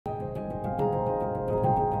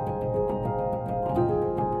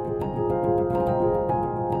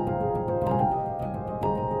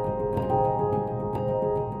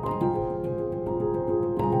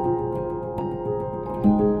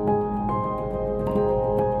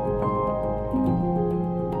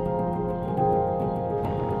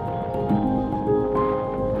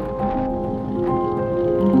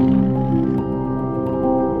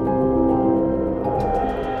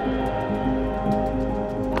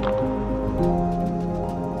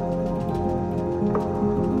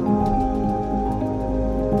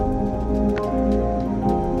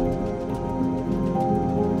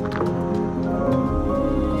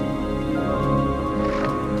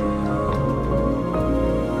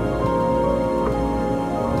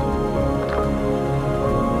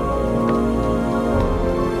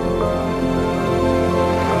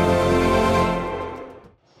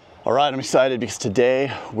right, I'm excited because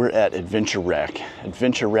today we're at Adventurec.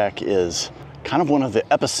 Adventurec is kind of one of the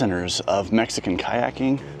epicenters of Mexican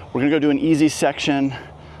kayaking. We're gonna go do an easy section.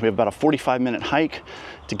 We have about a 45-minute hike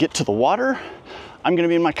to get to the water. I'm gonna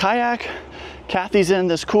be in my kayak. Kathy's in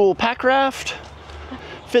this cool pack raft,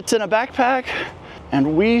 fits in a backpack,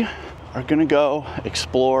 and we are gonna go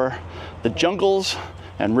explore the jungles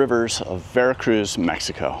and rivers of Veracruz,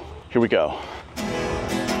 Mexico. Here we go.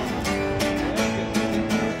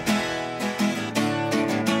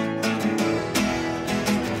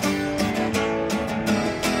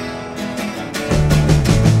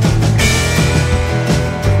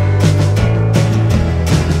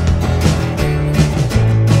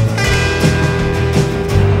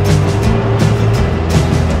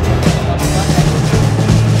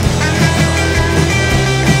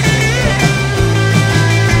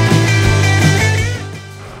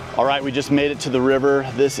 We just made it to the river.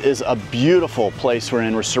 This is a beautiful place we're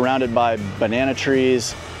in. We're surrounded by banana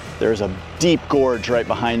trees. There's a deep gorge right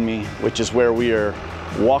behind me, which is where we are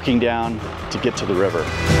walking down to get to the river.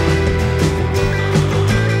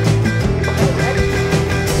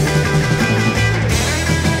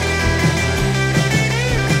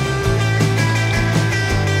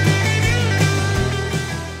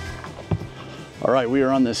 All right, we are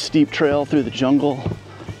on this steep trail through the jungle,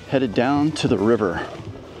 headed down to the river.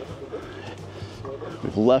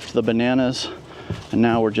 We've left the bananas and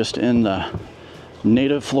now we're just in the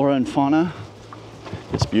native flora and fauna.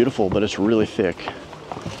 It's beautiful, but it's really thick.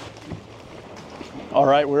 All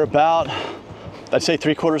right, we're about, I'd say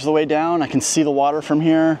 3/4 of the way down. I can see the water from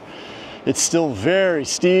here. It's still very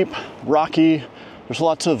steep, rocky. There's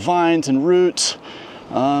lots of vines and roots.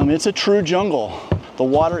 It's a true jungle. The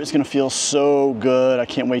water is gonna feel so good. I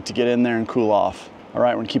can't wait to get in there and cool off. All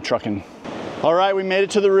right, we're gonna keep trucking. All right, we made it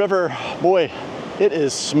to the river. Boy, it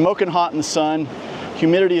is smoking hot in the sun.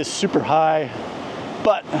 Humidity is super high,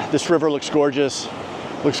 but this river looks gorgeous,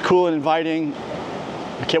 looks cool and inviting.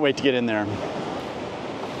 I can't wait to get in there.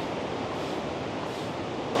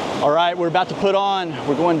 All right, we're about to put on.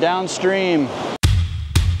 We're going downstream.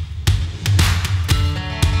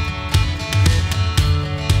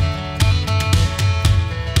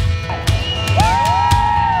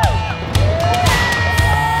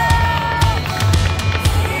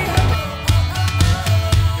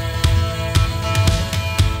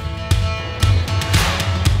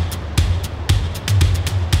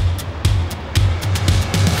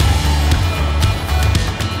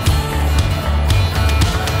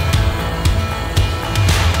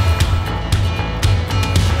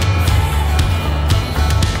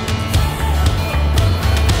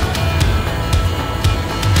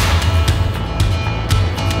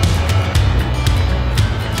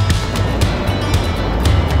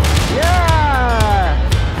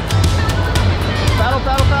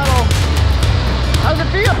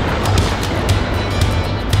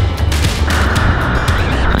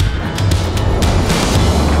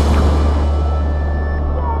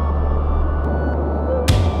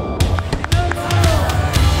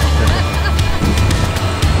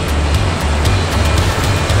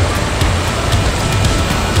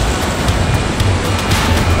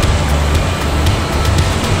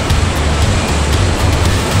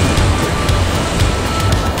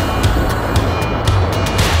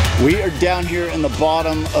 We are down here in the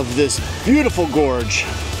bottom of this beautiful gorge.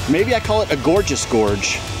 Maybe I call it a gorgeous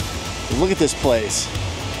gorge. Look at this place.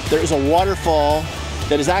 There is a waterfall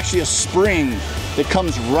that is actually a spring that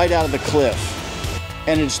comes right out of the cliff.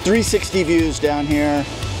 And it's 360 views down here.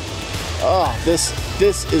 Oh, this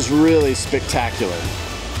is really spectacular.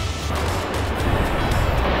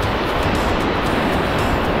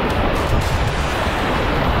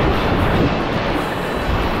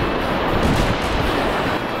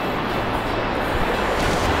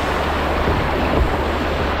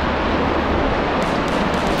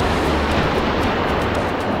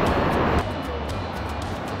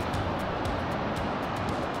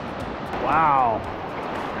 Wow.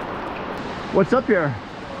 What's up here?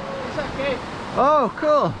 It's a cave. Oh,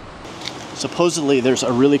 cool. Supposedly there's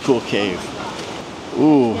a really cool cave.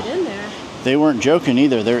 Ooh. Get in there. They weren't joking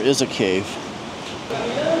either. There is a cave.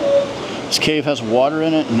 This cave has water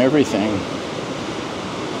in it and everything.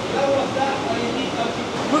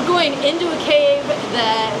 We're going into a cave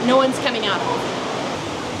that no one's coming out of.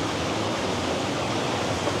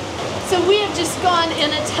 So we have just gone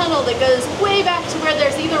in a tunnel that goes way back to where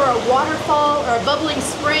there's either a waterfall or a bubbling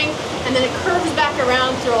spring, and then it curves back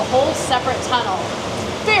around through a whole separate tunnel.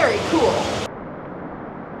 Very cool.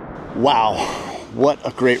 Wow, what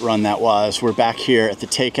a great run that was. We're back here at the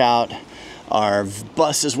takeout. Our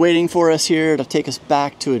bus is waiting for us here to take us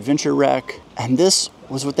back to Adventurec. And this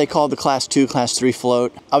was what they called the Class 2, Class 3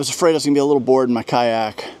 float. I was afraid I was gonna be a little bored in my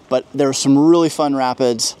kayak, but there were some really fun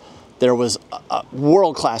rapids. There was a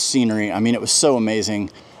world-class scenery. I mean, it was so amazing.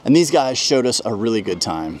 And these guys showed us a really good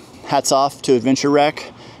time. Hats off to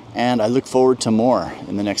Adventurec, and I look forward to more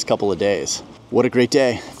in the next couple of days. What a great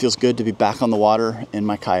day. It feels good to be back on the water in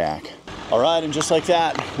my kayak. All right, and just like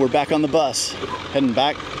that, we're back on the bus, heading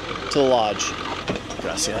back to the lodge.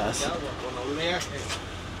 Gracias.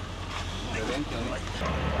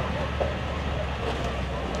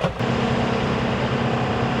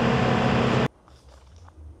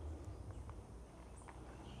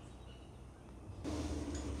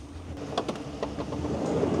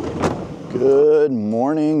 Good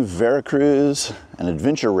morning, Veracruz and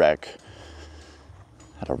Adventurec.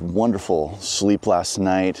 Had a wonderful sleep last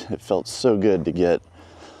night. It felt so good to get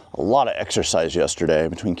a lot of exercise yesterday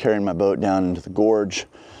between carrying my boat down into the gorge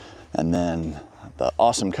and then the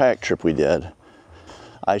awesome kayak trip we did.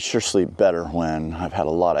 I sure sleep better when I've had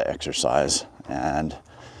a lot of exercise, and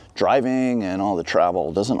driving and all the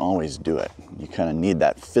travel doesn't always do it. You kind of need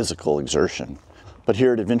that physical exertion. But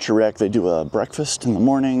here at Adventurec, they do a breakfast in the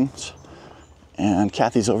mornings, and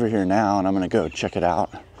Kathy's over here now, and I'm gonna go check it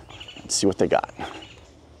out and see what they got.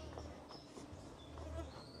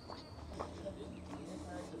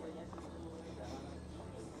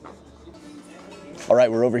 All right,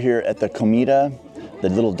 we're over here at the comida, the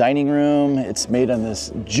little dining room. It's made on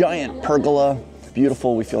this giant pergola.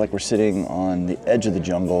 Beautiful. We feel like we're sitting on the edge of the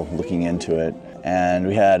jungle looking into it. And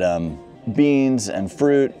we had beans and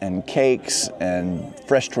fruit and cakes and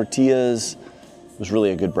fresh tortillas. It was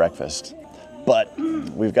really a good breakfast. But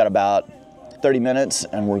we've got about 30 minutes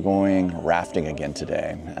and we're going rafting again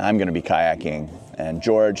today. I'm gonna be kayaking, and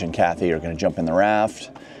George and Kathy are gonna jump in the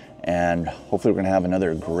raft, and hopefully we're gonna have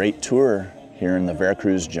another great tour here in the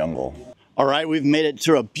Veracruz jungle. All right, we've made it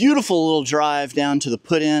through a beautiful little drive down to the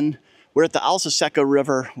put-in. We're at the Alseseca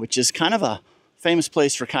River, which is kind of a famous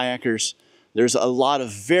place for kayakers. There's a lot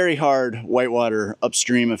of very hard whitewater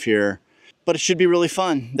upstream of here, but it should be really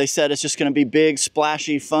fun. They said it's just gonna be big,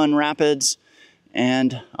 splashy, fun rapids,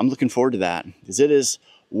 and I'm looking forward to that because it is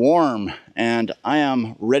warm and I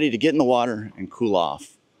am ready to get in the water and cool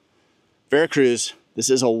off. Veracruz,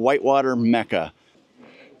 this is a whitewater mecca.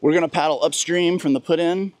 We're gonna paddle upstream from the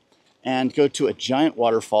put-in and go to a giant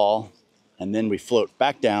waterfall, and then we float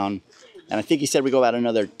back down. And I think he said we go about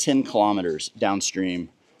another 10 kilometers downstream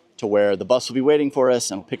to where the bus will be waiting for us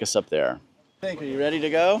and will pick us up there. Are you ready to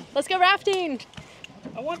go? Let's go rafting.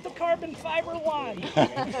 I want the carbon fiber one.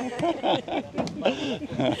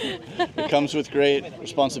 It comes with great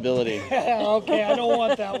responsibility. Okay, I don't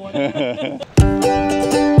want that one.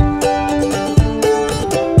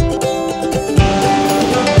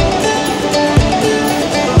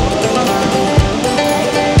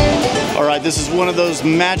 All right, this is one of those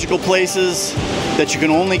magical places that you can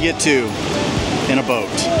only get to in a boat.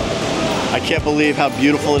 I can't believe how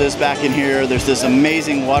beautiful it is back in here. There's this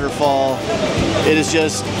amazing waterfall. It is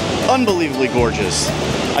just unbelievably gorgeous.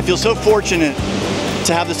 I feel so fortunate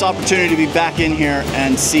to have this opportunity to be back in here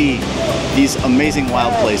and see these amazing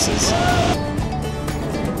wild places.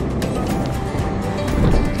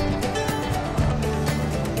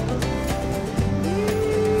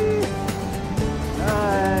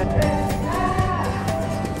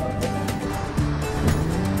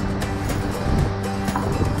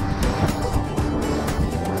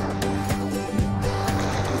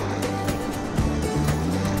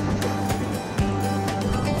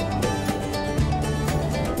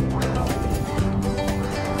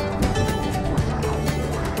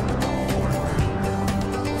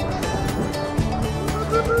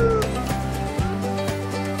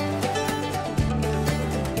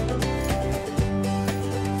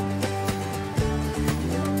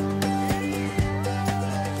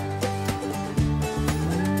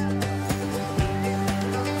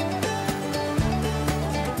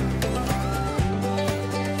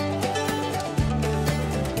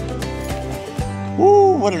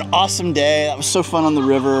 Woo, what an awesome day. That was so fun on the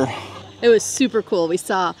river. It was super cool. We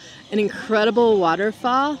saw an incredible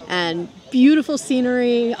waterfall and beautiful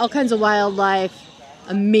scenery, all kinds of wildlife.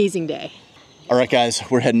 Amazing day. All right, guys,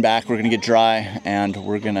 we're heading back. We're gonna get dry and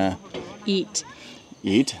we're gonna Eat.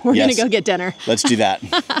 eat. We're Yes. gonna go get dinner. Let's do that.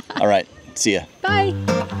 All right, see ya. Bye.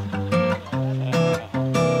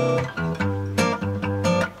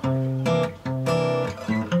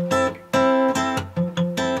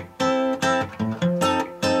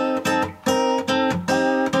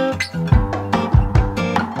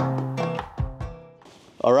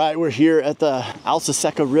 All right, we're here at the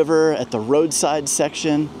Alseseca River at the Roadside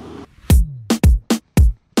Section.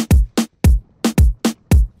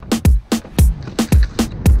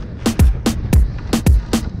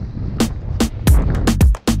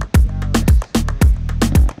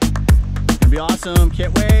 awesome.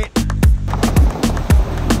 Can't wait.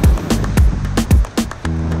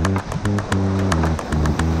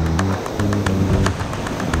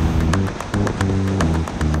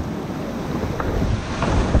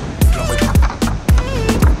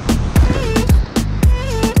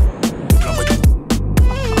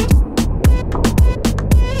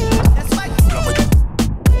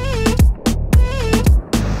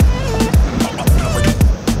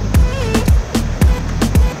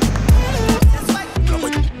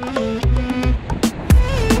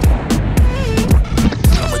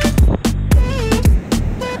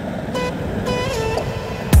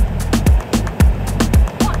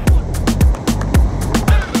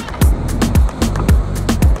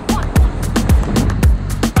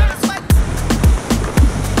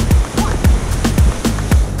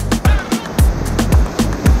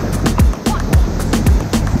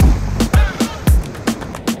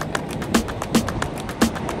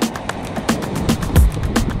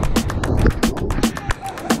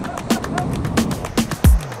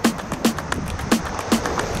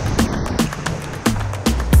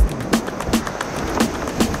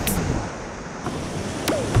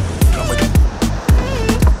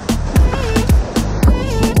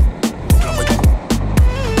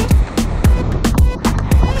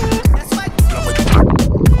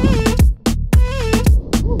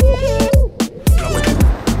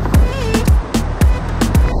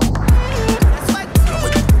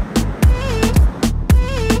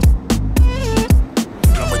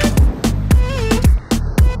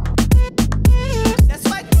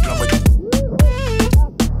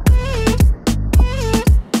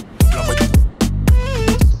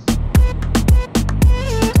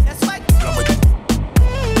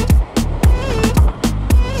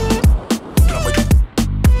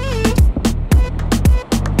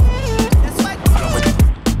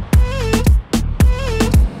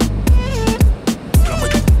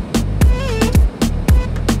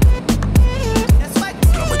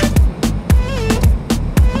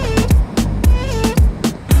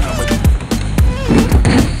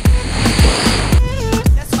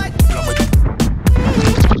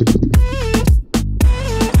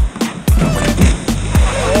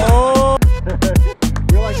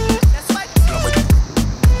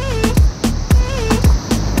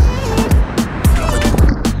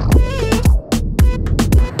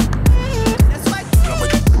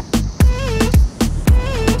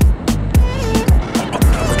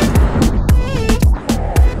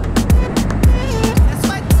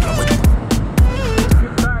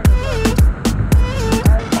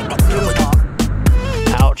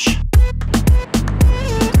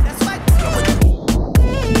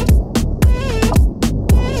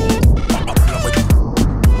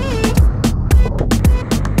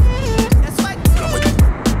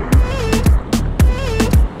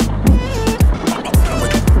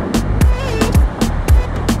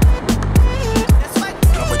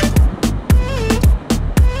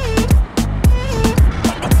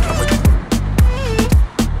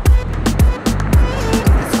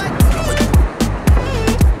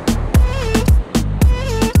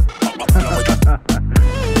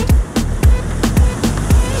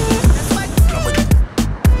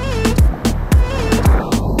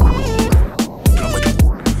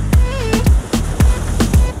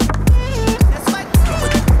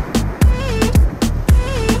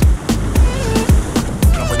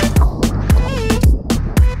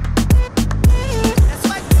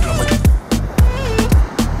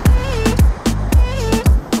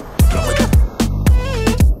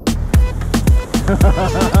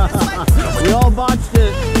 We all botched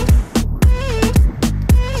it.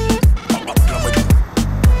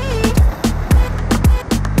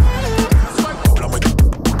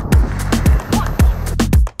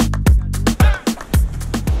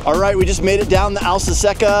 All right, we just made it down the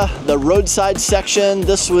Alseseca, the roadside section.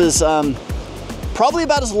 This was probably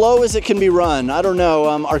about as low as it can be run. I don't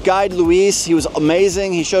know. Our guide, Luis, he was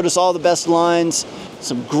amazing. He showed us all the best lines.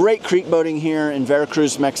 Some great creek boating here in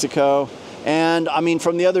Veracruz, Mexico. And I mean,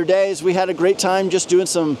 from the other days, we had a great time just doing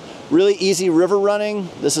some really easy river running.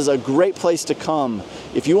 This is a great place to come.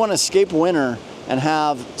 If you want to escape winter and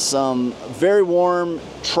have some very warm,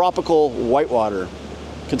 tropical whitewater,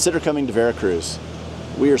 consider coming to Veracruz.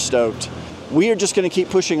 We are stoked. We are just going to keep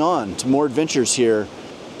pushing on to more adventures here,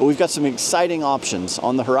 but we've got some exciting options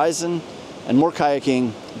on the horizon and more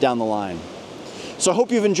kayaking down the line. So I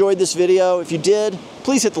hope you've enjoyed this video. If you did,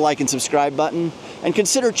 please hit the like and subscribe button and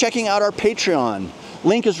consider checking out our Patreon.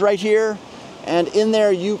 Link is right here, and in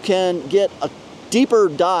there you can get a deeper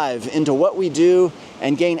dive into what we do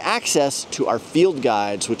and gain access to our field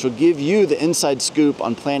guides, which will give you the inside scoop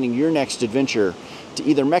on planning your next adventure to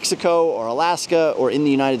either Mexico or Alaska or in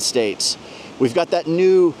the United States. We've got that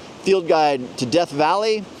new field guide to Death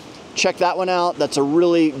Valley. Check that one out. That's a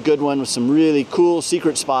really good one with some really cool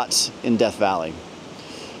secret spots in Death Valley.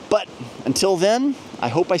 But until then, I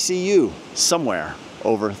hope I see you somewhere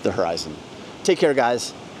over the horizon. Take care,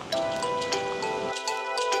 guys.